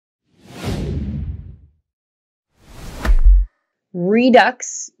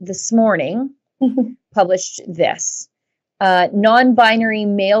Redux this morning published this. Non-binary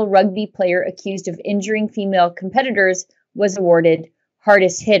male rugby player accused of injuring female competitors was awarded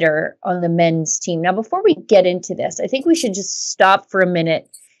hardest hitter on the men's team. Now, before we get into this, I think we should just stop for a minute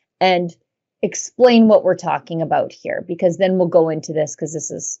and explain what we're talking about here, because then we'll go into this, because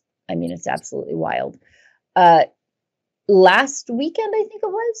this is, I mean, it's absolutely wild. Last weekend, I think it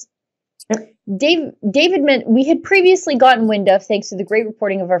was, David, we had previously gotten wind of, thanks to the great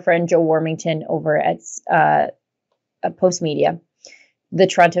reporting of our friend Joe Warmington over at Post Media, the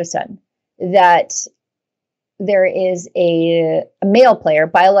Toronto Sun, that there is a male player,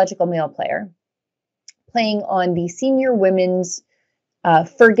 biological male player, playing on the senior women's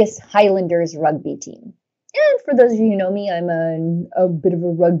Fergus Highlanders rugby team. And for those of you who know me, I'm a bit of a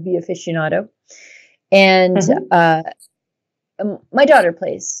rugby aficionado. And my daughter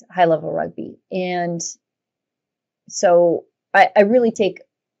plays high-level rugby. And so I really take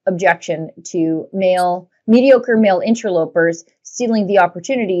objection to mediocre male interlopers stealing the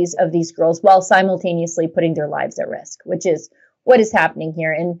opportunities of these girls while simultaneously putting their lives at risk, which is what is happening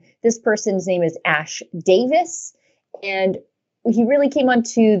here. And this person's name is Ash Davis. And he really came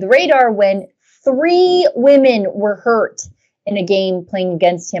onto the radar when 3 women were hurt in a game playing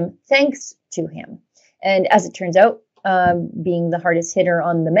against him, thanks to him. And as it turns out, being the hardest hitter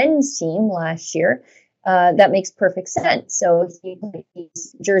on the men's team last year, that makes perfect sense. So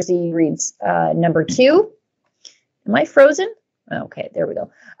his jersey reads number 2. Am I frozen? Okay, there we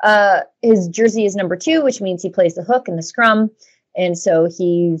go. His jersey is number 2, which means he plays the hook and the scrum. And so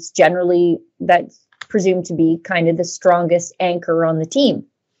he's generally, that's presumed to be kind of the strongest anchor on the team.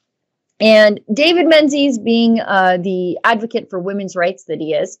 And David Menzies, being the advocate for women's rights that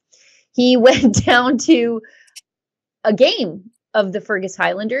he is, he went down to a game of the Fergus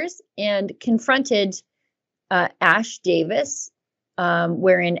Highlanders and confronted Ash Davis,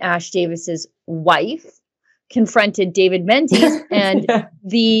 wherein Ash Davis's wife confronted David Menzies, and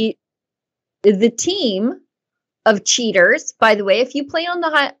the team of cheaters. By the way, if you play on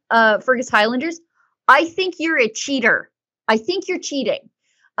the Fergus Highlanders, I think you're a cheater. I think you're cheating.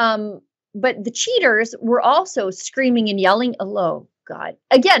 But the cheaters were also screaming and yelling. Oh, God.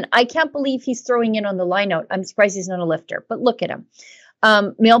 Again, I can't believe he's throwing in on the line out. I'm surprised he's not a lifter, but look at him.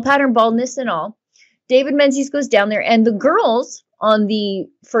 Male pattern baldness and all. David Menzies goes down there, and the girls on the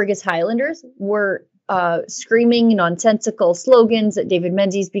Fergus Highlanders were screaming nonsensical slogans at David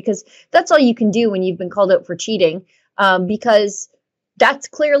Menzies, because that's all you can do when you've been called out for cheating, because that's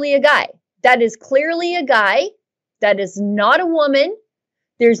clearly a guy. That is clearly a guy. That is not a woman.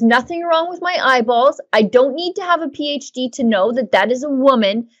 There's nothing wrong with my eyeballs. I don't need to have a PhD to know that that is a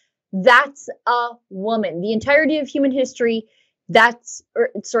woman. That's a woman. The entirety of human history, that's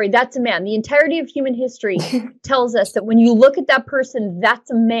a man. The entirety of human history tells us that when you look at that person, that's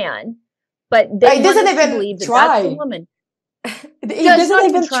a man. But they doesn't even believe that that's a woman. He doesn't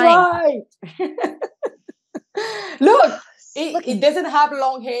even try. Look, it doesn't have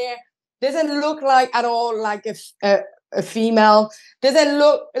long hair. Doesn't look like at all like a female.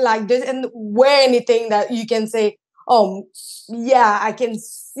 Doesn't wear anything that you can say, oh, yeah, I can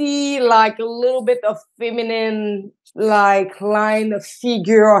see like a little bit of feminine like line of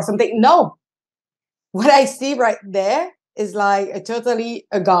figure or something. No. What I see right there is like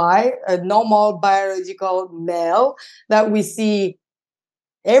a guy, a normal biological male that we see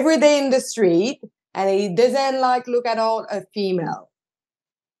every day in the street, and he doesn't like look at all a female.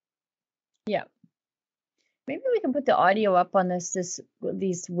 Yeah. Maybe we can put the audio up on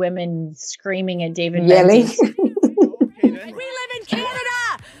these women screaming at David Menzies. We live in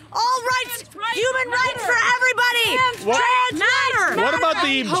Canada. All rights, human rights for everybody. Trans matter. What about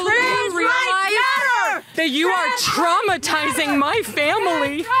the trans rights matter? That you are traumatizing my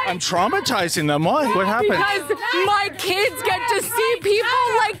family. I'm traumatizing them. Why? What happened? Because my kids get to see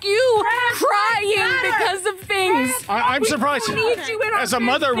people like you crying because of things. I'm surprised. As a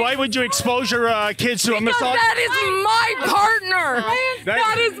mother, why would you expose your kids to a because massage? that is my partner.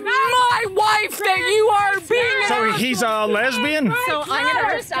 That is my wife that you are being. So he's a lesbian? So I'm going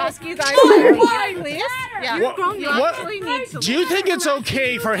to just ask you guys, please. Yeah. Do you think it's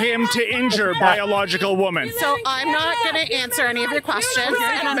okay for him to injure biological women? So I'm not going to answer any of your questions.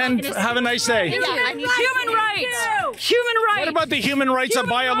 And then have a nice day. Human rights. Human rights. What about the human rights of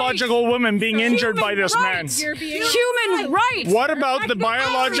biological women being injured by this man? Human rights. What about the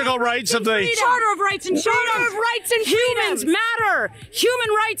biological rights of the Charter of Rights and Charter of Rights and humans matter. Human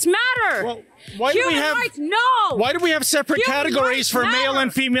rights matter. Well, Why do we have rights, no. Why do we have separate categories for male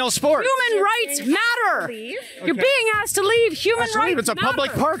and female sports? Human rights matter. You're being asked to leave. Human rights It's a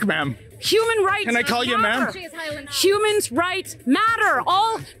public park, ma'am. Human rights. Can I call you ma'am? Human rights matter.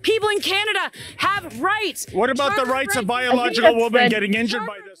 All people in Canada have rights. What about the rights of biological women getting injured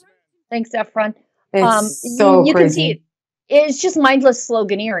by this? Thanks, Efron. It's so you crazy. can see it's just mindless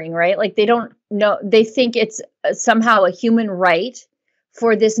sloganeering, right? Like they don't know. They think it's somehow a human right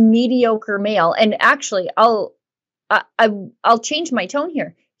for this mediocre male. And actually, I'll change my tone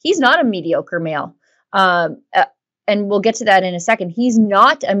here. He's not a mediocre male. And we'll get to that in a second. He's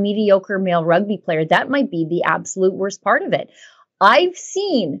not a mediocre male rugby player. That might be the absolute worst part of it. I've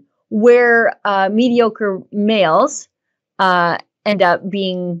seen where mediocre males end up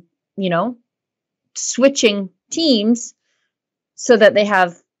being, switching teams so that they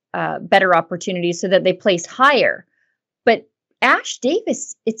have better opportunities, so that they place higher. But Ash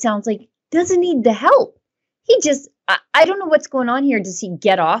Davis, it sounds like, doesn't need the help. He just, I don't know what's going on here. Does he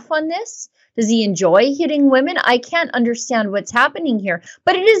get off on this? Does he enjoy hitting women? I can't understand what's happening here.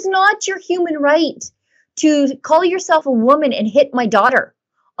 But it is not your human right to call yourself a woman and hit my daughter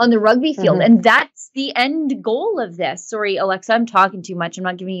on the rugby field. Mm-hmm. And that's the end goal of this. Sorry, Alexa, I'm talking too much. I'm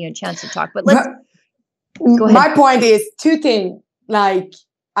not giving you a chance to talk. But let's go ahead. My point is two things. Like,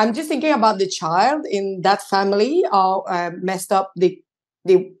 I'm just thinking about the child in that family, how messed up they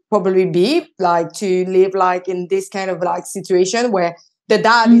probably be, like, to live like in this kind of like situation where the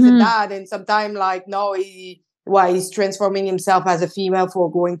dad is a dad, and sometimes like no, he's transforming himself as a female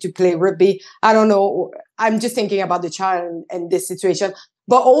for going to play rugby. I don't know. I'm just thinking about the child and this situation,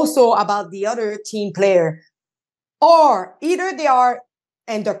 but also about the other team player, or either they are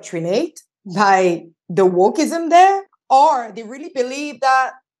indoctrinated by the wokeism there, or they really believe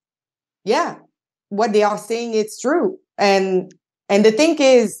that what they are saying is true. And the thing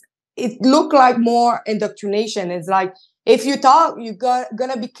is, it look like more indoctrination. It's like, if you talk, you're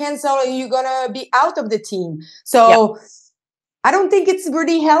gonna be canceled and you're gonna be out of the team. So I don't think it's a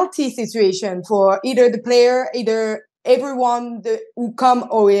really healthy situation for either the player, either everyone who come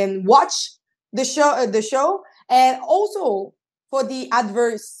or and watch the show, and also for the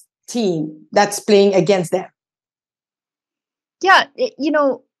adverse team that's playing against them. Yeah,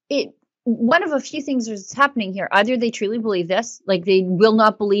 one of a few things is happening here. Either they truly believe this, like they will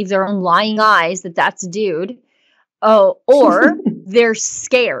not believe their own lying eyes that that's a dude. Or they're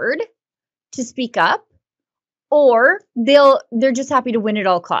scared to speak up, or they're just happy to win at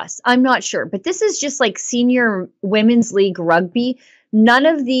all costs. I'm not sure, but this is just like senior women's league rugby. None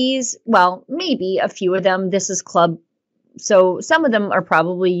of these, well, maybe a few of them, this is club. So some of them are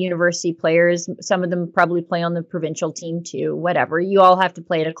probably university players. Some of them probably play on the provincial team too, whatever. You all have to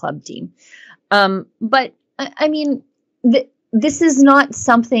play at a club team. But I mean, this is not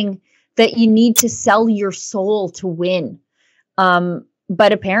something that you need to sell your soul to win.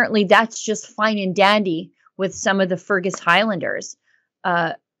 But apparently that's just fine and dandy with some of the Fergus Highlanders,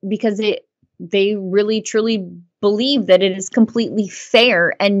 because they really truly believe that it is completely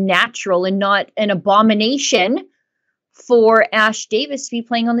fair and natural and not an abomination for Ash Davis to be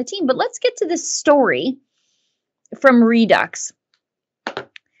playing on the team. But let's get to this story from Redux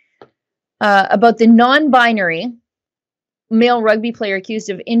about the non-binary male rugby player accused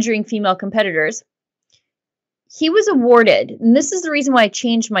of injuring female competitors. He was awarded, and this is the reason why I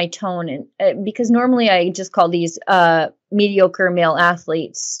changed my tone, and because normally I just call these mediocre male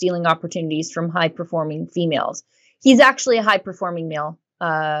athletes stealing opportunities from high-performing females. He's actually a high-performing male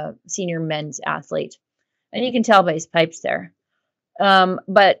senior men's athlete, and you can tell by his pipes there.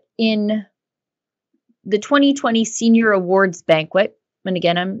 But in the 2020 Senior Awards Banquet, and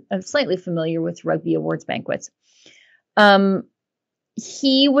again, I'm slightly familiar with rugby awards banquets,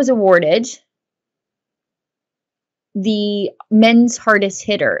 he was awarded the men's hardest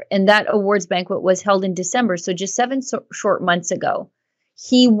hitter, and that awards banquet was held in December, so just 7 short months ago.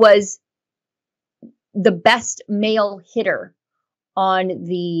 He was the best male hitter on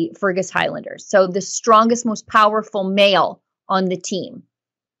the Fergus Highlanders, so the strongest, most powerful male on the team.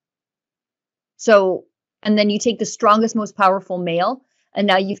 So, and then you take the strongest, most powerful male, and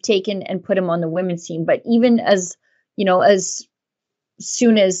now you've taken and put him on the women's team. But even as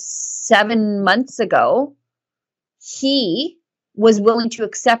soon as 7 months ago, he was willing to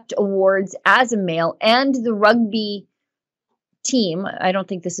accept awards as a male, and the rugby team, I don't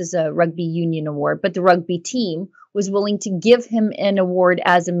think this is a rugby union award, but the rugby team was willing to give him an award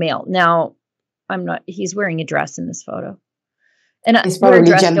as a male. Now, he's wearing a dress in this photo. And he's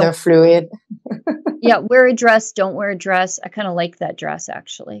probably gender fluid. Yeah, wear a dress, don't wear a dress. I kind of like that dress,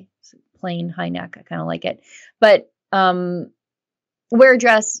 actually. It's plain high neck. I kind of like it. But wear a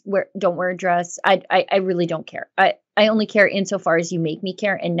dress, don't wear a dress. I really don't care. I only care insofar as you make me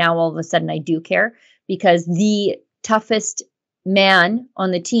care. And now all of a sudden I do care because the toughest man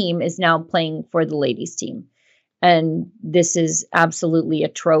on the team is now playing for the ladies team. And this is absolutely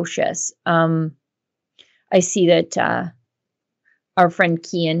atrocious. I see that our friend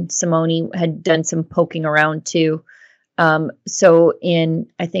Kian Simone had done some poking around too. So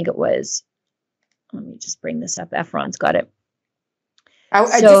I think it was, let me just bring this up. Efron's got it.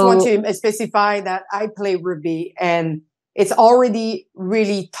 I just want to specify that I play rugby and it's already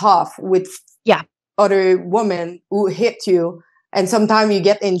really tough with other women who hit you. And sometimes you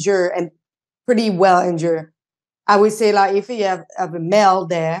get injured and pretty well injured. I would say like if you have a male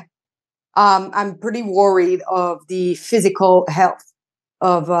there, I'm pretty worried of the physical health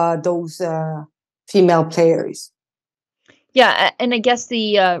of those female players. Yeah. And I guess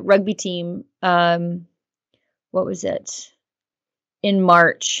the rugby team, what was it? In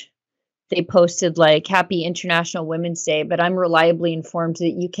March, they posted like Happy International Women's Day, but I'm reliably informed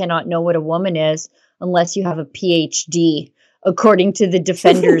that you cannot know what a woman is unless you have a PhD, according to the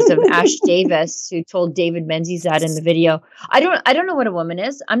defenders of Ash Davis, who told David Menzies that in the video. I don't know what a woman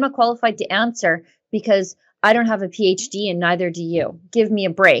is. I'm not qualified to answer because I don't have a PhD and neither do you. Give me a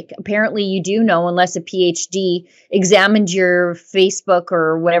break. Apparently you do know, unless a PhD examined your Facebook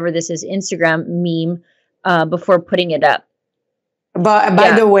or whatever this is, Instagram meme before putting it up. But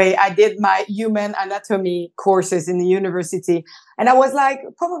by the way, I did my human anatomy courses in the university. And I was like,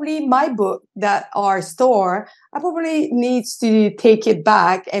 probably my book that our store, I probably needs to take it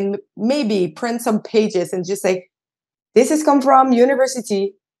back and maybe print some pages and just say, this has come from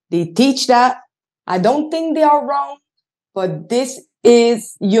university. They teach that. I don't think they are wrong, but this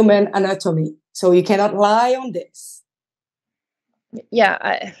is human anatomy. So you cannot lie on this.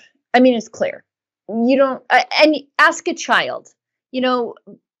 Yeah. I mean, it's clear. You don't, and ask a child. You know,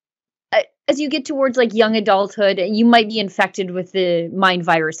 as you get towards like young adulthood, you might be infected with the mind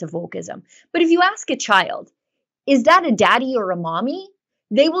virus of wokeism. But if you ask a child, is that a daddy or a mommy?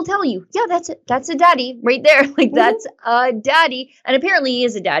 They will tell you, yeah, that's a daddy right there. Like that's a daddy. And apparently he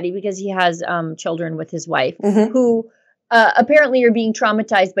is a daddy because he has children with his wife who apparently are being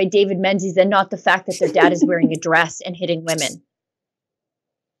traumatized by David Menzies and not the fact that their dad is wearing a dress and hitting women.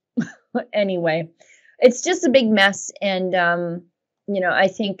 Anyway, it's just a big mess. And, you know, I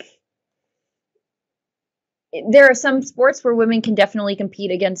think there are some sports where women can definitely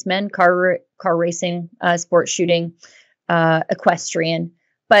compete against men, car racing, sports shooting, equestrian,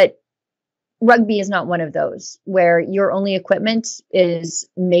 but rugby is not one of those where your only equipment is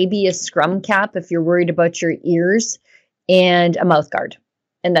maybe a scrum cap if you're worried about your ears and a mouth guard.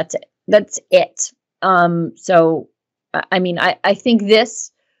 And that's it. That's it. So, I mean, I think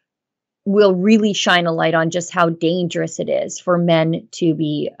this will really shine a light on just how dangerous it is for men to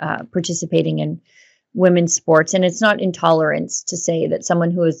be participating in women's sports. And it's not intolerance to say that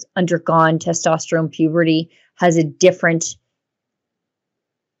someone who has undergone testosterone puberty has a different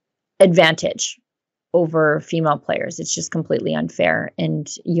advantage over female players. It's just completely unfair. And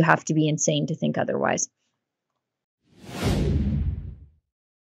you have to be insane to think otherwise.